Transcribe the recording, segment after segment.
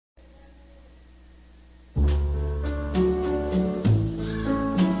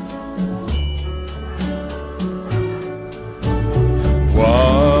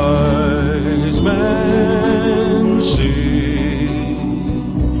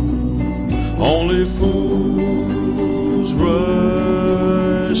only fools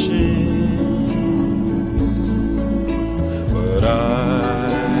rush in, but I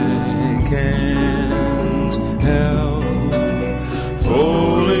can't help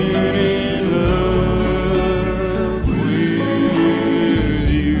falling in love with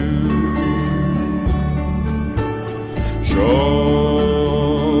you. Shall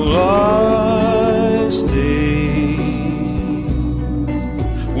I stay?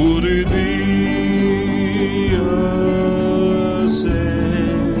 Would it be a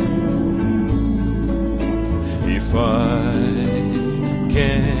sin if I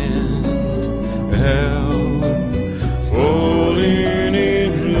can't help falling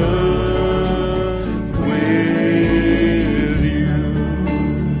in love with you?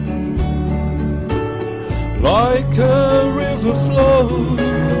 Like a river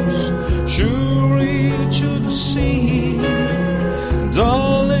flows surely to the sea,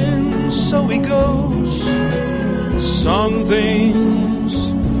 darling, so it goes. Some things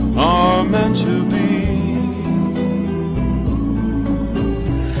are meant to be.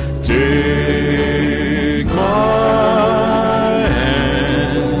 Take my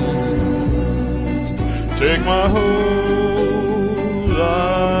hand, take my whole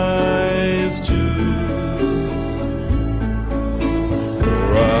life too,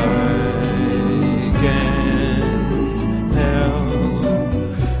 for I can't help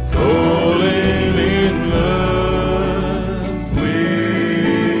falling in love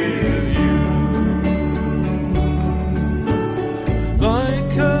with you.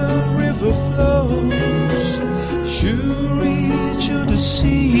 Like a river flows surely to the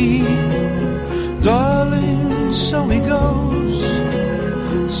sea, darling, so it goes.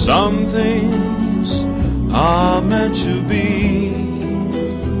 Some things are meant to be.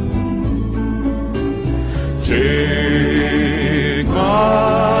 Take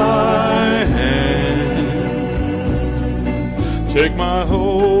my hand, take my whole